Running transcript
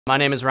My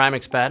name is Ryan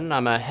McSpadden.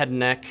 I'm a head and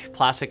neck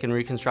plastic and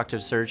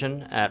reconstructive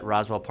surgeon at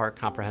Roswell Park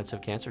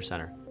Comprehensive Cancer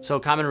Center. So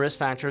common risk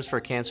factors for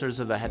cancers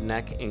of the head and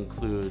neck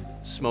include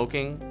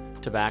smoking,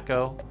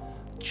 tobacco,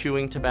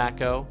 chewing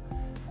tobacco,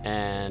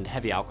 and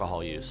heavy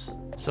alcohol use.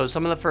 So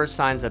some of the first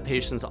signs that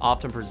patients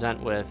often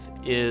present with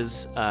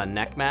is a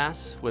neck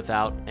mass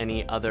without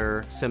any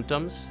other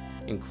symptoms,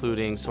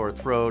 including sore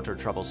throat or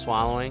trouble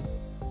swallowing.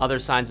 Other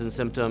signs and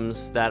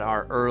symptoms that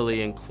are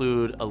early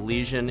include a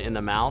lesion in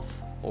the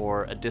mouth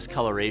or a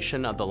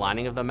discoloration of the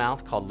lining of the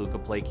mouth called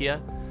leukoplakia.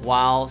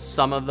 While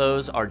some of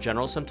those are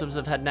general symptoms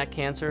of head and neck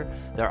cancer,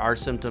 there are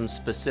symptoms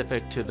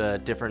specific to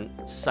the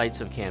different sites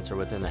of cancer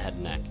within the head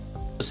and neck.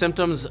 The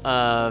symptoms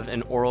of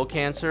an oral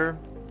cancer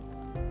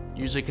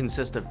usually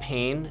consist of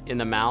pain in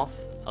the mouth,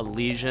 a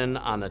lesion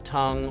on the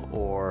tongue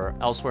or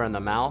elsewhere in the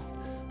mouth.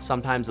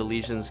 Sometimes the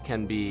lesions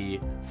can be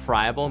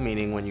friable,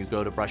 meaning when you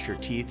go to brush your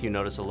teeth, you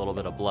notice a little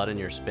bit of blood in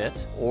your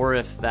spit, or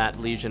if that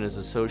lesion is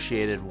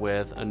associated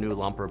with a new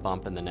lump or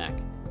bump in the neck.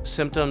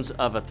 Symptoms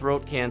of a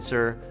throat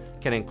cancer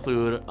can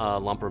include a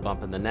lump or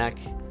bump in the neck,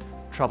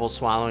 trouble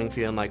swallowing,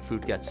 feeling like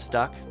food gets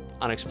stuck,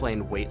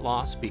 unexplained weight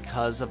loss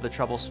because of the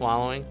trouble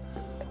swallowing,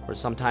 or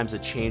sometimes a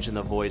change in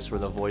the voice where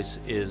the voice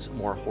is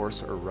more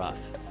hoarse or rough.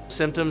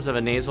 Symptoms of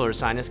a nasal or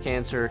sinus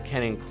cancer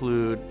can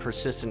include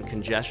persistent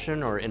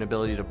congestion or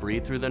inability to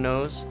breathe through the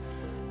nose,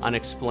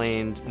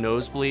 unexplained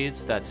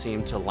nosebleeds that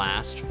seem to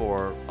last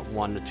for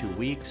 1 to 2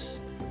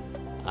 weeks,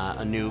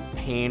 a new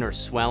pain or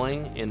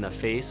swelling in the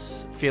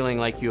face, feeling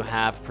like you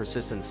have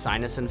persistent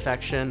sinus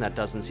infection that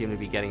doesn't seem to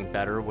be getting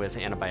better with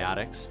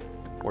antibiotics,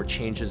 or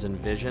changes in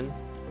vision,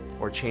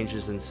 or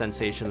changes in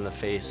sensation in the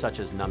face, such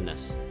as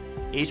numbness.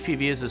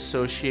 HPV is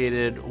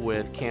associated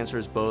with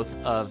cancers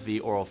both of the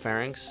oral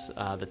pharynx,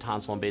 the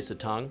tonsil and base of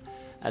tongue,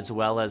 as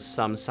well as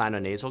some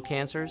sinonasal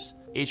cancers.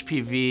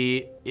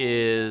 HPV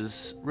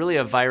is really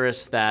a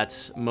virus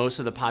that most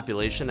of the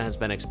population has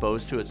been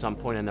exposed to at some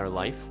point in their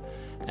life,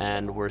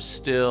 and we're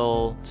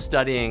still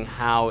studying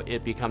how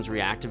it becomes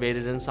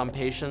reactivated in some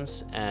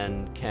patients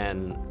and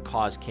can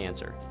cause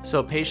cancer.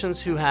 So patients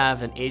who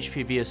have an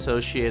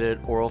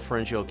HPV-associated oral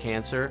pharyngeal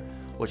cancer,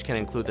 which can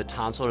include the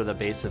tonsil or the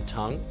base of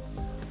tongue,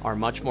 are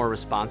much more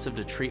responsive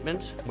to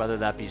treatment, whether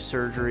that be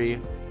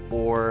surgery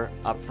or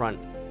upfront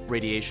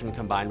radiation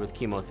combined with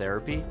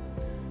chemotherapy.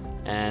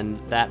 And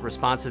that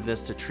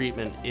responsiveness to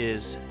treatment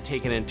is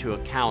taken into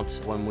account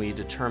when we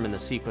determine the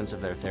sequence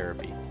of their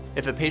therapy.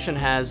 If a patient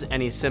has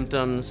any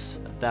symptoms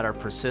that are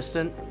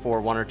persistent for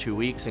 1 or 2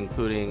 weeks,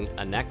 including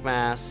a neck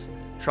mass,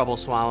 trouble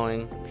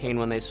swallowing, pain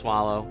when they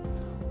swallow,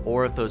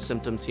 or if those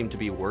symptoms seem to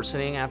be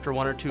worsening after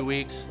 1 or 2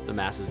 weeks, the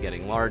mass is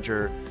getting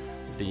larger,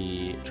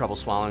 the trouble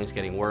swallowing is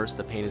getting worse,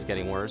 the pain is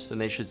getting worse, then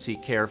they should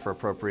seek care for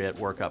appropriate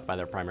workup by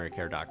their primary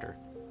care doctor.